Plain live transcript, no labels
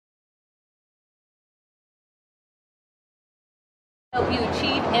Help you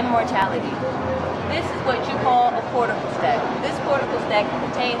achieve immortality. This is what you call a cortical stack. This cortical stack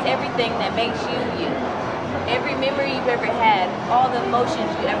contains everything that makes you you. Every memory you've ever had, all the emotions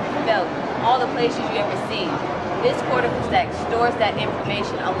you ever felt, all the places you ever seen. This cortical stack stores that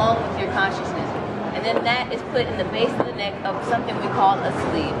information along with your consciousness. And then that is put in the base of the neck of something we call a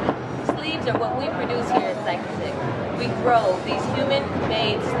sleeve. Sleeves are what we produce here at Psychasec. We grow these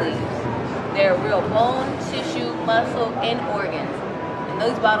human-made sleeves. They're real bone, tissue, muscle, and organs. And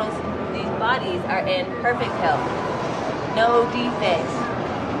these bodies are in perfect health. No defects,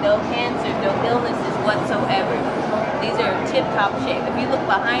 no cancer, no illnesses whatsoever. These are tip-top shape. If you look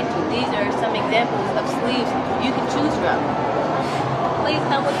behind you, these are some examples of sleeves you can choose from. Please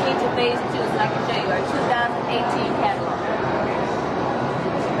come with me to phase 2 so I can show you our 2018 catalog.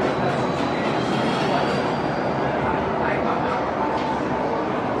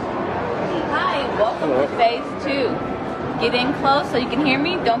 Welcome to phase 2. Get in close so you can hear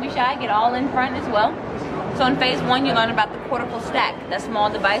me. Don't be shy. Get all in front as well. So in phase 1, you learn about the cortical stack, that small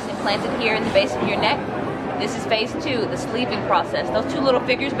device implanted here in the base of your neck. This is phase 2, the sleeving process. Those two little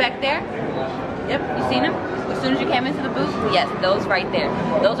figures back there. Yep, you seen them? As soon as you came into the booth? Yes, those right there.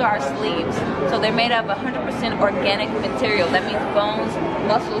 Those are our sleeves. So they're made of 100% organic material. That means bones,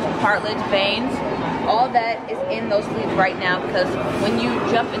 muscles, cartilage, veins. All that is in those sleeves right now because when you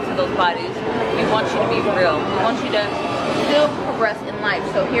jump into those bodies, we want you to be real. We want you to still progress in life.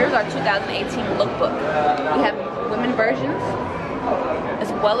 So here's our 2018 lookbook. We have women versions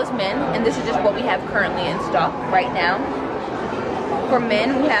as well as men, and this is just what we have currently in stock right now. For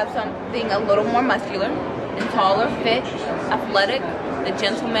men, we have something a little more muscular and taller, fit, athletic, the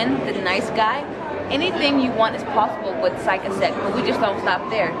gentleman, the nice guy. Anything you want is possible with Psychasec, but we just don't stop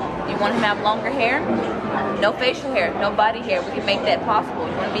there. You want him to have longer hair? No facial hair, no body hair. We can make that possible.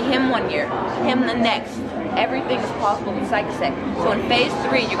 You want to be him one year, him the next. Everything is possible with Psychasec. So in phase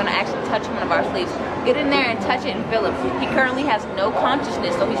 3, you're going to actually touch one of our sleeves. Get in there and touch it and feel it. He currently has no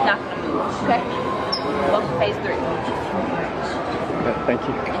consciousness, so he's not going to move. Okay? Welcome to phase 3. Thank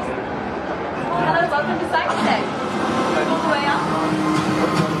you. Hello, welcome to Psychasec. All the way up.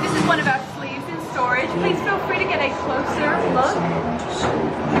 This is one of our sleeves in storage. Please feel free to get a closer look.